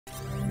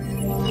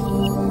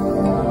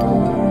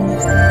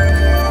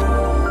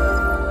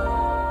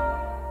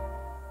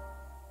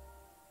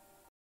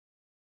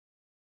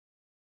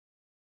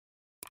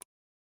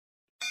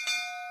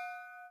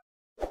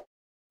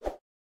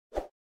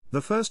The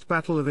First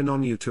Battle of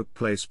İnönü took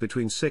place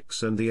between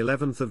 6 and the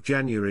 11th of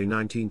January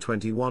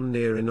 1921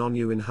 near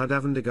İnönü in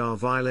Hüdavendigâr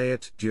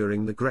Vilayet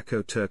during the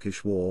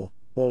Greco-Turkish War,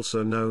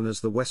 also known as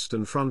the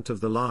Western Front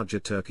of the larger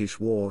Turkish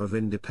War of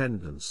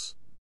Independence.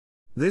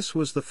 This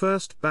was the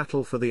first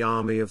battle for the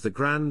army of the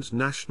Grand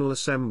National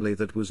Assembly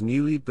that was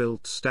newly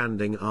built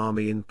standing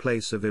army in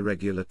place of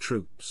irregular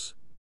troops.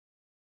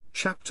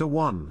 Chapter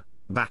 1,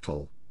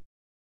 Battle.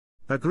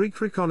 A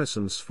Greek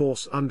reconnaissance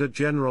force under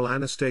General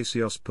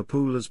Anastasios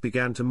Papoulas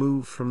began to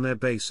move from their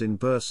base in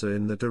Bursa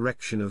in the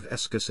direction of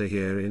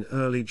Eskişehir in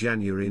early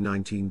January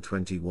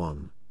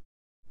 1921.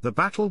 The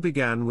battle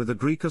began with a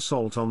Greek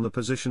assault on the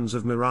positions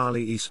of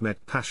Mirali İsmet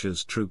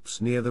Pasha's troops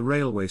near the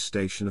railway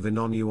station of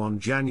İnönü on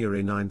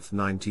January 9,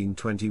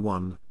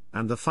 1921,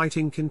 and the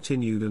fighting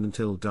continued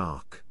until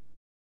dark.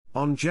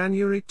 On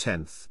January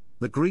 10,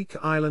 the Greek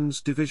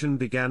Islands Division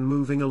began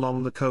moving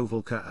along the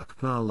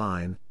Kovalka-Akpınar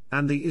line,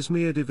 and the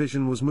Izmir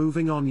Division was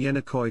moving on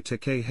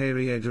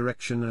Yeniköy-Tekehariye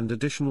direction, and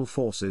additional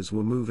forces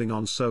were moving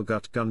on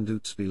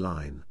Sogut-Gundutsby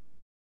line.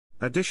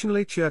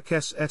 Additionally,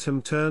 Cherkes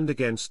Etim turned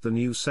against the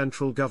new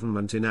central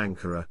government in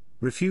Ankara,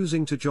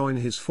 refusing to join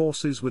his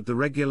forces with the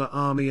regular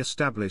army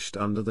established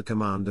under the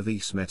command of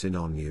İsmet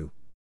İnönü.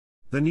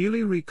 The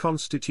newly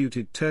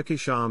reconstituted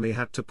Turkish army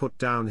had to put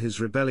down his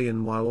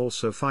rebellion while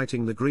also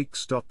fighting the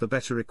Greeks. The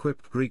better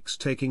equipped Greeks,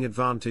 taking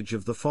advantage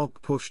of the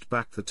fog, pushed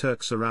back the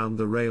Turks around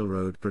the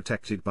railroad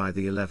protected by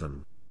the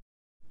 11th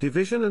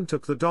Division and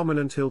took the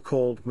dominant hill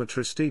called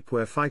Matristep,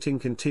 where fighting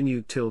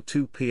continued till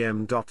 2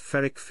 p.m.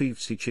 Ferik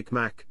Fevsi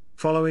Çikmak,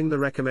 following the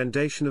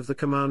recommendation of the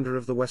commander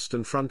of the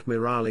Western Front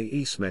Mirali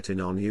İsmet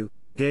İnönü,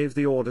 gave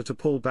the order to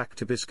pull back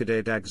to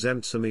Bisküde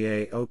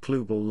Dagzemtsimiye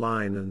Oklubal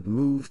line and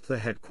moved the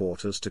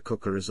headquarters to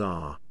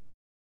Kukuraşar.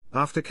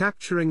 After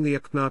capturing the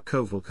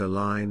Akpınar-Kovalka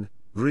line,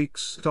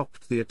 Greeks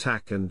stopped the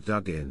attack and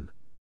dug in.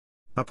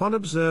 Upon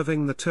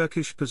observing the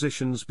Turkish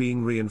positions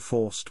being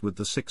reinforced with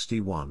the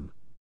 61st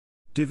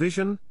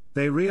Division,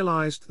 they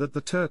realized that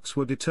the Turks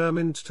were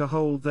determined to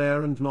hold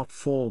there and not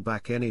fall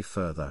back any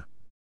further.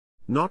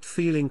 Not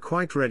feeling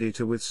quite ready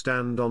to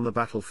withstand on the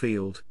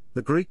battlefield,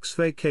 the Greeks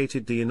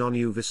vacated the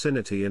İnönü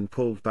vicinity and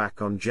pulled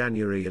back on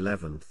January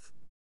 11.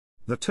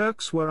 The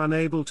Turks were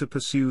unable to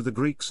pursue the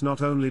Greeks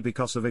not only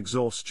because of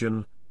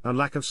exhaustion and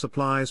lack of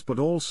supplies, but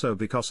also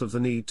because of the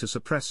need to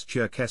suppress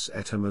Cherkes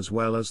Etim as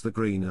well as the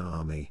Green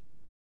Army.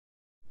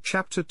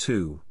 Chapter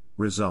 2,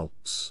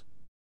 Results.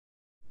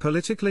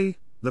 Politically,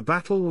 the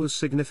battle was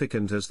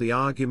significant as the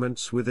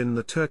arguments within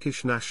the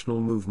Turkish national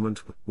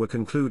movement were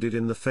concluded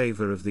in the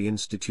favor of the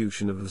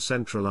institution of a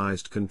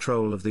centralized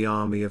control of the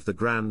army of the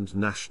Grand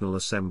National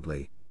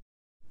Assembly.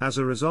 As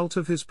a result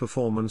of his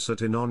performance at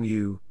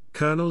İnönü,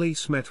 Colonel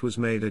İsmet was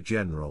made a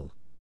general.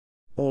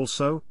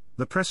 Also,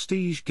 the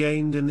prestige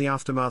gained in the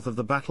aftermath of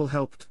the battle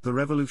helped the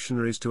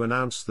revolutionaries to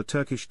announce the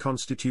Turkish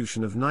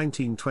Constitution of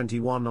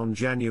 1921 on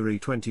January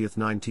 20,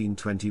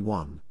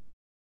 1921.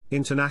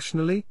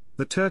 Internationally,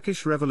 the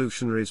Turkish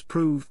revolutionaries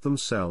proved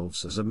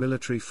themselves as a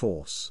military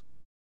force.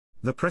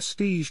 The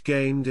prestige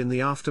gained in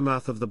the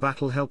aftermath of the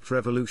battle helped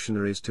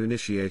revolutionaries to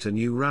initiate a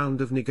new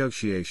round of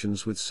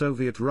negotiations with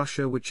Soviet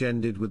Russia, which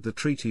ended with the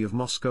Treaty of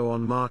Moscow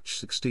on March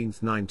 16,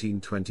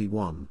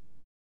 1921.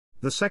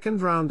 The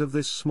second round of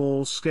this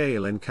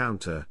small-scale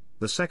encounter,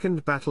 the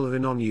Second Battle of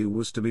İnönü,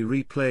 was to be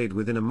replayed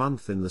within a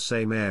month in the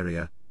same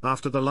area,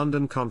 after the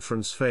London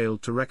Conference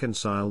failed to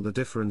reconcile the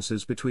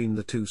differences between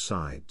the two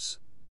sides.